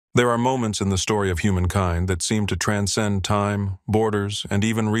There are moments in the story of humankind that seem to transcend time, borders, and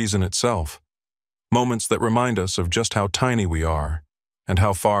even reason itself. Moments that remind us of just how tiny we are and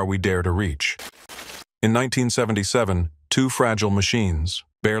how far we dare to reach. In 1977, two fragile machines,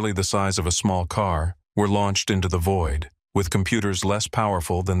 barely the size of a small car, were launched into the void, with computers less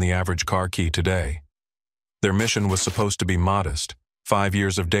powerful than the average car key today. Their mission was supposed to be modest, 5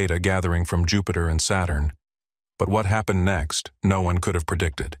 years of data gathering from Jupiter and Saturn. But what happened next, no one could have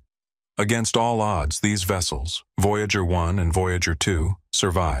predicted. Against all odds, these vessels, Voyager 1 and Voyager 2,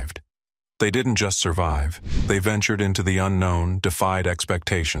 survived. They didn't just survive, they ventured into the unknown, defied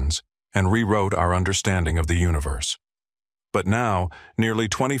expectations, and rewrote our understanding of the universe. But now, nearly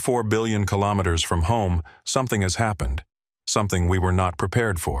 24 billion kilometers from home, something has happened, something we were not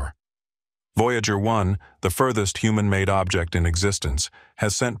prepared for. Voyager 1, the furthest human-made object in existence,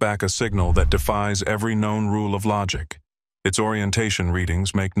 has sent back a signal that defies every known rule of logic. Its orientation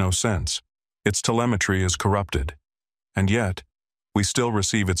readings make no sense. Its telemetry is corrupted. And yet, we still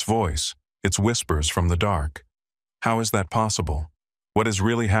receive its voice, its whispers from the dark. How is that possible? What is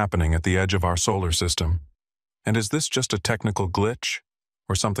really happening at the edge of our solar system? And is this just a technical glitch,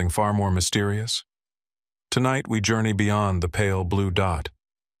 or something far more mysterious? Tonight we journey beyond the pale blue dot.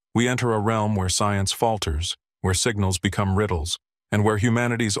 We enter a realm where science falters, where signals become riddles, and where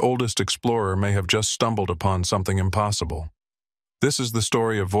humanity's oldest explorer may have just stumbled upon something impossible. This is the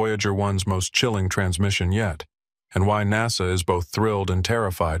story of Voyager 1's most chilling transmission yet, and why NASA is both thrilled and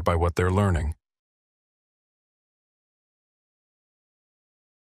terrified by what they're learning.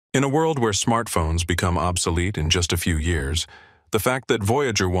 In a world where smartphones become obsolete in just a few years, the fact that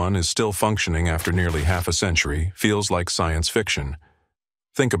Voyager 1 is still functioning after nearly half a century feels like science fiction.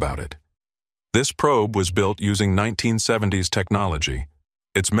 Think about it. This probe was built using 1970s technology.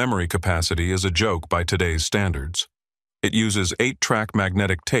 Its memory capacity is a joke by today's standards. It uses 8-track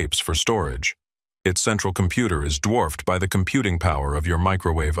magnetic tapes for storage. Its central computer is dwarfed by the computing power of your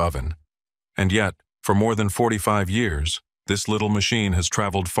microwave oven. And yet, for more than 45 years, this little machine has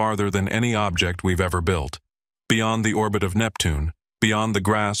traveled farther than any object we've ever built. Beyond the orbit of Neptune, beyond the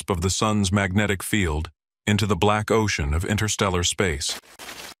grasp of the sun's magnetic field, into the black ocean of interstellar space.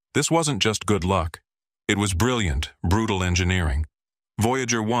 This wasn't just good luck. It was brilliant, brutal engineering.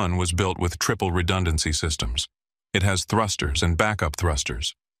 Voyager 1 was built with triple redundancy systems. It has thrusters and backup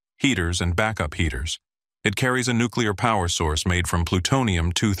thrusters, heaters and backup heaters. It carries a nuclear power source made from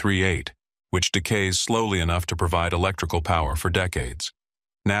plutonium-238, which decays slowly enough to provide electrical power for decades.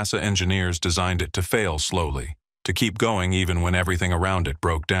 NASA engineers designed it to fail slowly, to keep going even when everything around it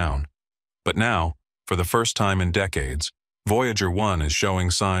broke down. But now, for the first time in decades, Voyager 1 is showing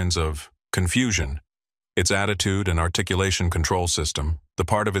signs of confusion. Its attitude and articulation control system, the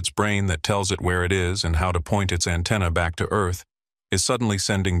part of its brain that tells it where it is and how to point its antenna back to Earth, is suddenly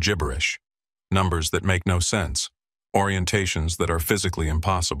sending gibberish. Numbers that make no sense, orientations that are physically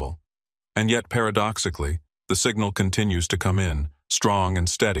impossible. And yet, paradoxically, the signal continues to come in, strong and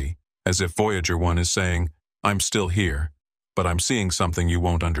steady, as if Voyager 1 is saying, "I'm still here, but I'm seeing something you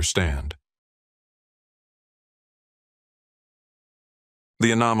won't understand."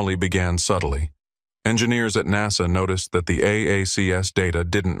 The anomaly began subtly. Engineers at NASA noticed that the AACS data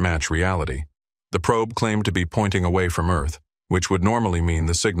didn't match reality. The probe claimed to be pointing away from Earth, which would normally mean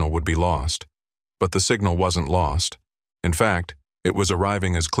the signal would be lost. But the signal wasn't lost. In fact, it was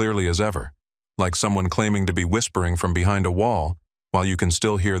arriving as clearly as ever, like someone claiming to be whispering from behind a wall while you can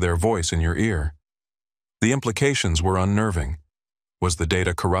still hear their voice in your ear. The implications were unnerving. Was the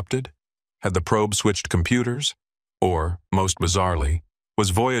data corrupted? Had the probe switched computers? Or, most bizarrely, was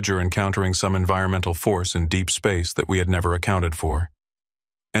Voyager encountering some environmental force in deep space that we had never accounted for?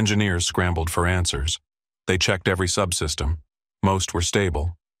 Engineers scrambled for answers. They checked every subsystem. Most were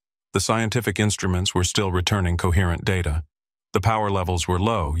stable. The scientific instruments were still returning coherent data. The power levels were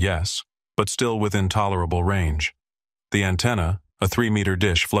low, yes, but still within tolerable range. The antenna, a 3-meter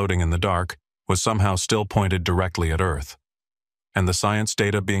dish floating in the dark, was somehow still pointed directly at Earth. And the science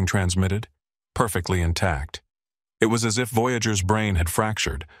data being transmitted? Perfectly intact. It was as if Voyager's brain had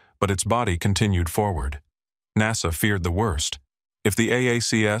fractured, but its body continued forward. NASA feared the worst. If the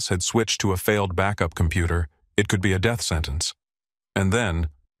AACS had switched to a failed backup computer, it could be a death sentence. And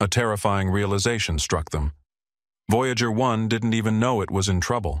then, a terrifying realization struck them. Voyager 1 didn't even know it was in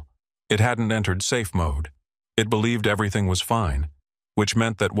trouble. It hadn't entered safe mode. It believed everything was fine, which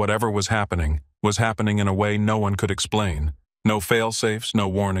meant that whatever was happening in a way no one could explain. No fail-safes, no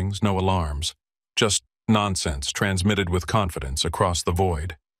warnings, no alarms. Just nonsense transmitted with confidence across the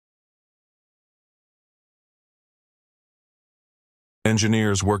void.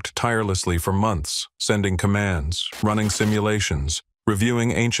 Engineers worked tirelessly for months, sending commands, running simulations,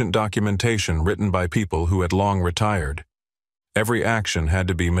 reviewing ancient documentation written by people who had long retired. Every action had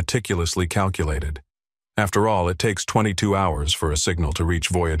to be meticulously calculated. After all, it takes 22 hours for a signal to reach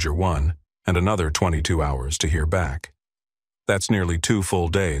Voyager 1, and another 22 hours to hear back. That's nearly 2 full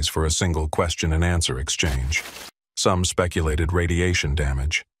days for a single question-and-answer exchange. Some speculated radiation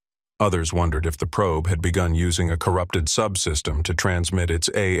damage. Others wondered if the probe had begun using a corrupted subsystem to transmit its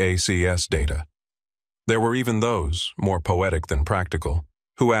AACS data. There were even those, more poetic than practical,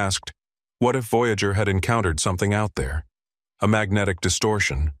 who asked, what if Voyager had encountered something out there? A magnetic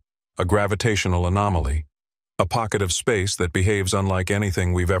distortion, a gravitational anomaly, a pocket of space that behaves unlike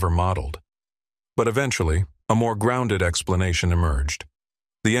anything we've ever modeled. But eventually, a more grounded explanation emerged.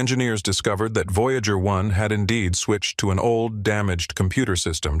 The engineers discovered that Voyager 1 had indeed switched to an old, damaged computer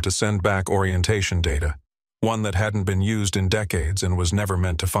system to send back orientation data, one that hadn't been used in decades and was never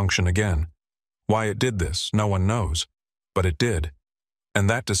meant to function again. Why it did this, no one knows, but it did. And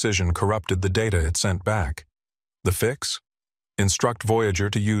that decision corrupted the data it sent back. The fix? Instruct Voyager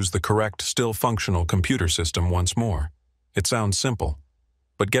to use the correct, still functional computer system once more. It sounds simple,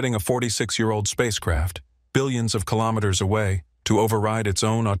 but getting a 46-year-old spacecraft, billions of kilometers away, to override its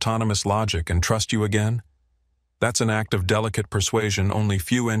own autonomous logic and trust you again? That's an act of delicate persuasion only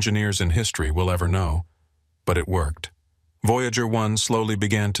few engineers in history will ever know. But it worked. Voyager 1 slowly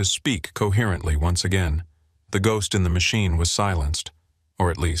began to speak coherently once again. The ghost in the machine was silenced,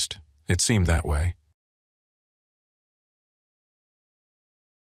 or at least, it seemed that way.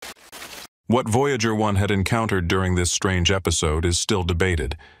 What Voyager 1 had encountered during this strange episode is still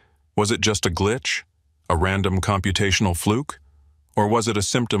debated. Was it just a glitch? A random computational fluke? Or was it a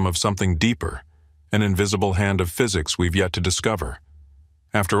symptom of something deeper, an invisible hand of physics we've yet to discover?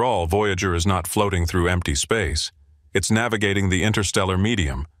 After all, Voyager is not floating through empty space. It's navigating the interstellar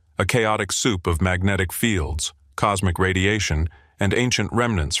medium, a chaotic soup of magnetic fields, cosmic radiation, and ancient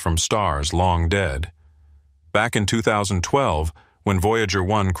remnants from stars long dead. Back in 2012, when Voyager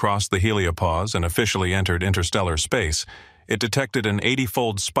 1 crossed the heliopause and officially entered interstellar space, it detected an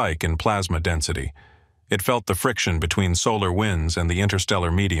 80-fold spike in plasma density. It felt the friction between solar winds and the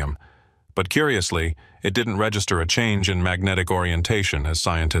interstellar medium. But curiously, it didn't register a change in magnetic orientation as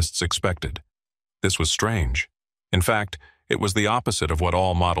scientists expected. This was strange. In fact, it was the opposite of what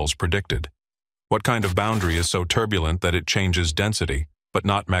all models predicted. What kind of boundary is so turbulent that it changes density, but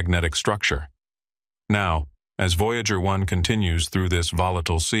not magnetic structure? Now, as Voyager 1 continues through this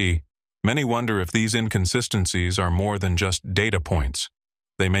volatile sea, many wonder if these inconsistencies are more than just data points.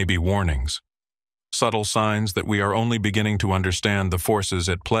 They may be warnings. Subtle signs that we are only beginning to understand the forces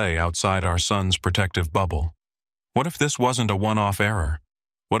at play outside our sun's protective bubble. What if this wasn't a one-off error?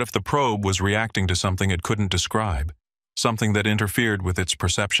 What if the probe was reacting to something it couldn't describe, something that interfered with its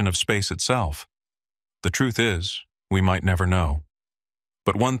perception of space itself? The truth is, we might never know.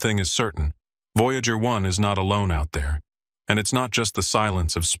 But one thing is certain, Voyager 1 is not alone out there, and it's not just the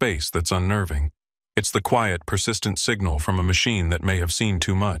silence of space that's unnerving. It's the quiet, persistent signal from a machine that may have seen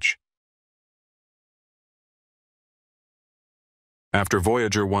too much. After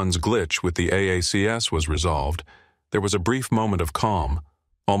Voyager 1's glitch with the AACS was resolved, there was a brief moment of calm,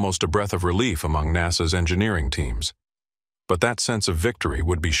 almost a breath of relief among NASA's engineering teams. But that sense of victory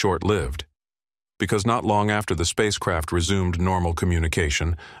would be short-lived, because not long after the spacecraft resumed normal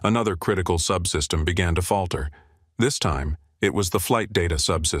communication, another critical subsystem began to falter. This time, it was the Flight Data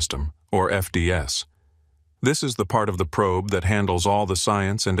Subsystem, or FDS. This is the part of the probe that handles all the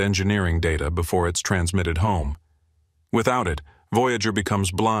science and engineering data before it's transmitted home. Without it, Voyager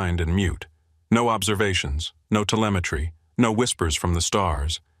becomes blind and mute. No observations, no telemetry, no whispers from the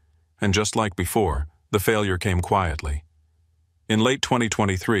stars. And just like before, the failure came quietly. In late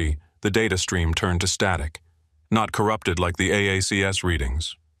 2023, the data stream turned to static. Not corrupted like the AACS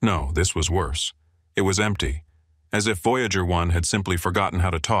readings. No, this was worse. It was empty, as if Voyager 1 had simply forgotten how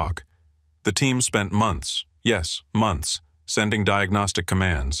to talk. The team spent months, yes, months, sending diagnostic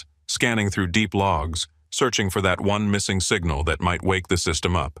commands, scanning through deep logs, searching for that one missing signal that might wake the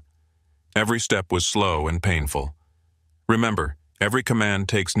system up. Every step was slow and painful. Remember, every command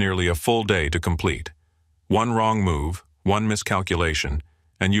takes nearly a full day to complete. One wrong move, one miscalculation,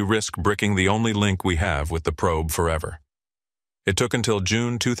 and you risk bricking the only link we have with the probe forever. It took until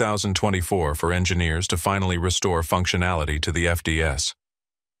June 2024 for engineers to finally restore functionality to the FDS.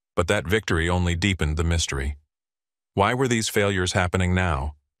 But that victory only deepened the mystery. Why were these failures happening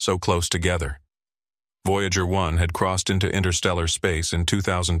now, so close together? Voyager 1 had crossed into interstellar space in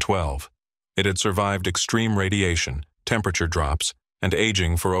 2012. It had survived extreme radiation, temperature drops, and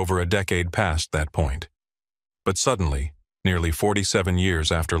aging for over a decade past that point. But suddenly, nearly 47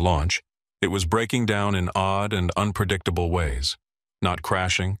 years after launch, it was breaking down in odd and unpredictable ways. Not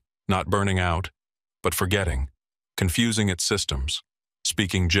crashing, not burning out, but forgetting, confusing its systems,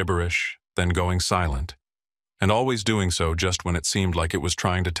 speaking gibberish, then going silent, and always doing so just when it seemed like it was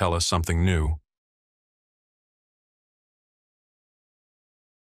trying to tell us something new.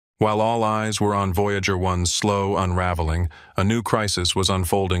 While all eyes were on Voyager 1's slow unraveling, a new crisis was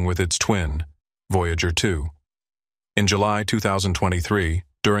unfolding with its twin, Voyager 2. In July 2023,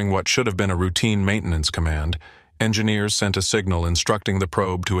 during what should have been a routine maintenance command, engineers sent a signal instructing the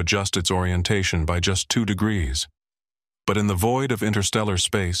probe to adjust its orientation by just 2 degrees. But in the void of interstellar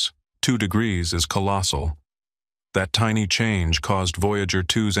space, 2 degrees is colossal. That tiny change caused Voyager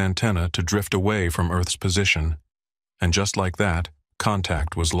 2's antenna to drift away from Earth's position. And just like that,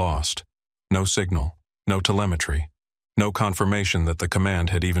 contact was lost. No signal, no telemetry, no confirmation that the command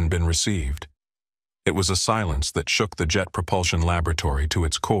had even been received. It was a silence that shook the Jet Propulsion Laboratory to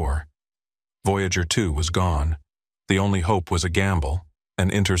its core. Voyager 2 was gone. The only hope was a gamble, an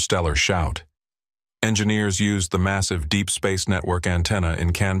interstellar shout. Engineers used the massive Deep Space Network antenna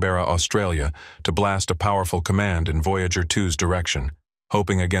in Canberra, Australia, to blast a powerful command in Voyager 2's direction,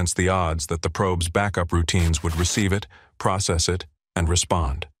 hoping against the odds that the probe's backup routines would receive it, process it, and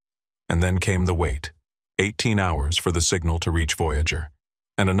respond. And then came the wait. 18 hours for the signal to reach Voyager,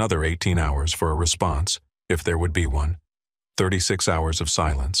 and another 18 hours for a response, if there would be one. 36 hours of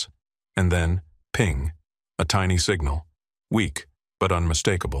silence. And then, ping, a tiny signal, weak but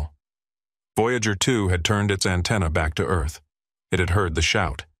unmistakable. Voyager 2 had turned its antenna back to Earth. It had heard the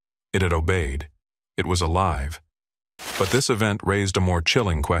shout. It had obeyed. It was alive. But this event raised a more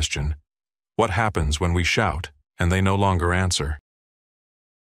chilling question. What happens when we shout and they no longer answer?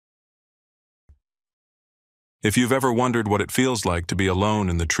 If you've ever wondered what it feels like to be alone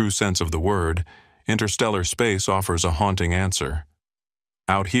in the true sense of the word, interstellar space offers a haunting answer.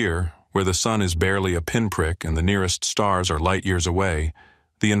 Out here, where the sun is barely a pinprick and the nearest stars are light years away,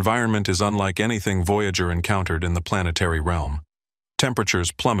 the environment is unlike anything Voyager encountered in the planetary realm.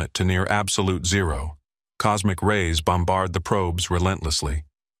 Temperatures plummet to near absolute zero. Cosmic rays bombard the probes relentlessly.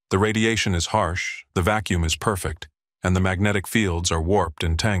 The radiation is harsh, the vacuum is perfect, and the magnetic fields are warped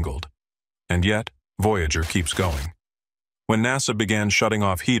and tangled. And yet, Voyager keeps going. When NASA began shutting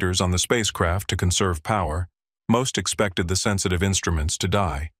off heaters on the spacecraft to conserve power, most expected the sensitive instruments to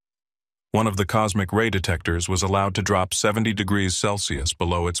die. One of the cosmic ray detectors was allowed to drop 70 degrees Celsius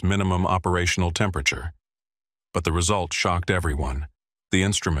below its minimum operational temperature. But the result shocked everyone. The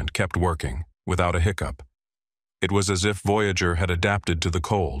instrument kept working, without a hiccup. It was as if Voyager had adapted to the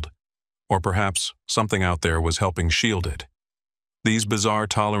cold. Or perhaps something out there was helping shield it. These bizarre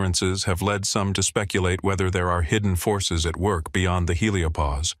tolerances have led some to speculate whether there are hidden forces at work beyond the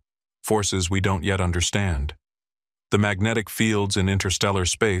heliopause, forces we don't yet understand. The magnetic fields in interstellar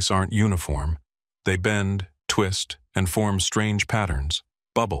space aren't uniform. They bend, twist, and form strange patterns,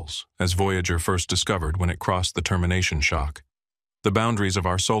 bubbles, as Voyager first discovered when it crossed the termination shock. The boundaries of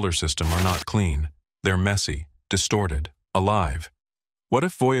our solar system are not clean. They're messy, distorted, alive. What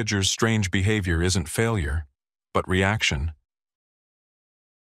if Voyager's strange behavior isn't failure, but reaction?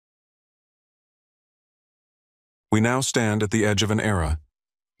 We now stand at the edge of an era.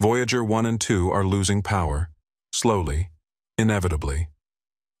 Voyager 1 and 2 are losing power, slowly, inevitably.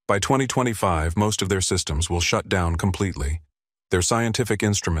 By 2025, most of their systems will shut down completely. Their scientific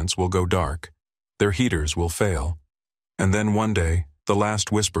instruments will go dark. Their heaters will fail. And then one day, the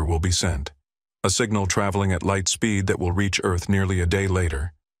last whisper will be sent, a signal traveling at light speed that will reach Earth nearly a day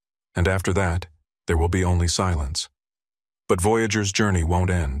later. And after that, there will be only silence. But Voyager's journey won't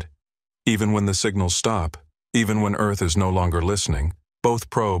end. Even when the signals stop, even when Earth is no longer listening, both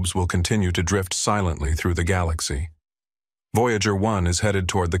probes will continue to drift silently through the galaxy. Voyager 1 is headed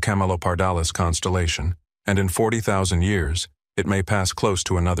toward the Camelopardalis constellation, and in 40,000 years, it may pass close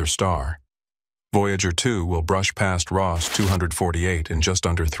to another star. Voyager 2 will brush past Ross 248 in just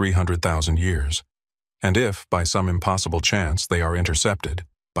under 300,000 years. And if, by some impossible chance, they are intercepted,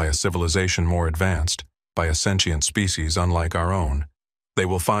 by a civilization more advanced, by a sentient species unlike our own, they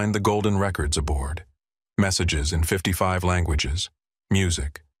will find the golden records aboard. Messages in 55 languages,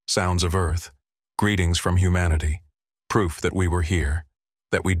 music, sounds of Earth, greetings from humanity, proof that we were here,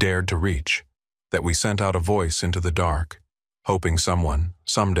 that we dared to reach, that we sent out a voice into the dark, hoping someone,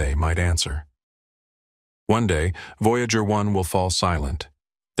 someday, might answer. One day, Voyager 1 will fall silent.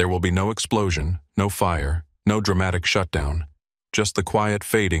 There will be no explosion, no fire, no dramatic shutdown, just the quiet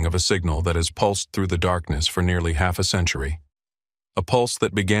fading of a signal that has pulsed through the darkness for nearly half a century. A pulse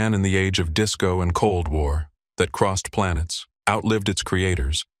that began in the age of disco and Cold War, that crossed planets, outlived its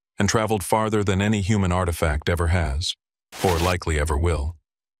creators, and traveled farther than any human artifact ever has, or likely ever will.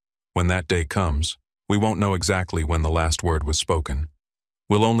 When that day comes, We won't know exactly when the last word was spoken.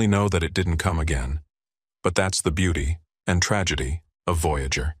 We'll only know that it didn't come again. But that's the beauty and tragedy of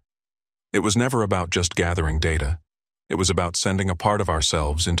Voyager. It was never about just gathering data. It was about sending a part of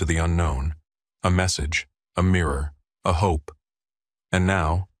ourselves into the unknown, a message, a mirror, a hope. And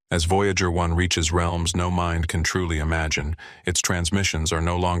now, as Voyager 1 reaches realms no mind can truly imagine, its transmissions are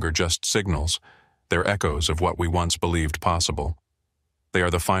no longer just signals. They're echoes of what we once believed possible. They are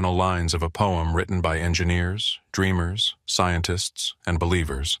the final lines of a poem written by engineers, dreamers, scientists, and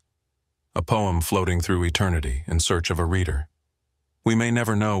believers. A poem floating through eternity in search of a reader. We may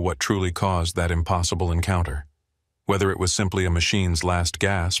never know what truly caused that impossible encounter, whether it was simply a machine's last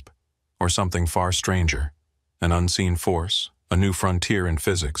gasp, or something far stranger, an unseen force, a new frontier in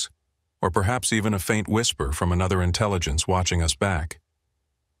physics, or perhaps even a faint whisper from another intelligence watching us back.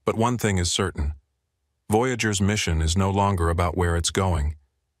 But one thing is certain. Voyager's mission is no longer about where it's going.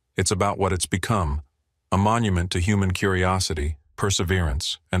 It's about what it's become, a monument to human curiosity,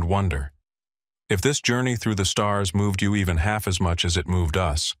 perseverance, and wonder. If this journey through the stars moved you even half as much as it moved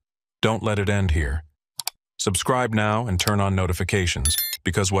us, don't let it end here. Subscribe now and turn on notifications,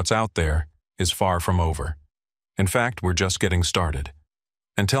 because what's out there is far from over. In fact, we're just getting started.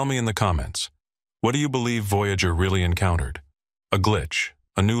 And tell me in the comments, what do you believe Voyager really encountered? A glitch,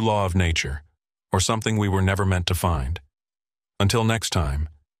 a new law of nature, or something we were never meant to find? Until next time,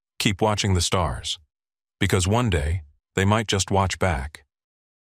 keep watching the stars, because one day they might just watch back.